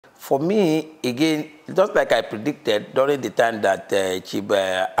For me, again, just like I predicted during the time that Chief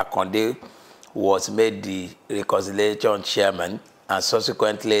Akonde was made the reconciliation chairman and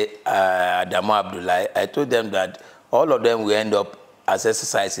subsequently Adamu Abdullahi, I told them that all of them will end up as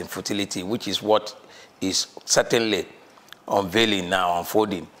exercise in futility, which is what is certainly unveiling now,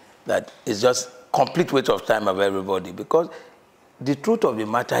 unfolding, that it's just complete waste of time of everybody. Because the truth of the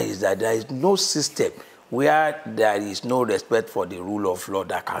matter is that there is no system where there is no respect for the rule of law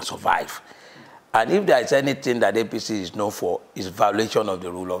that can survive. And if there is anything that APC is known for, is violation of the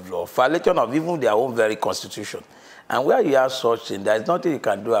rule of law, violation of even their own very constitution. And where you have such thing, there is nothing you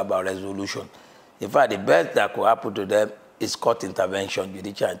can do about resolution. In fact, the best that could happen to them is court intervention,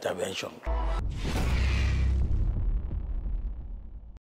 judicial intervention.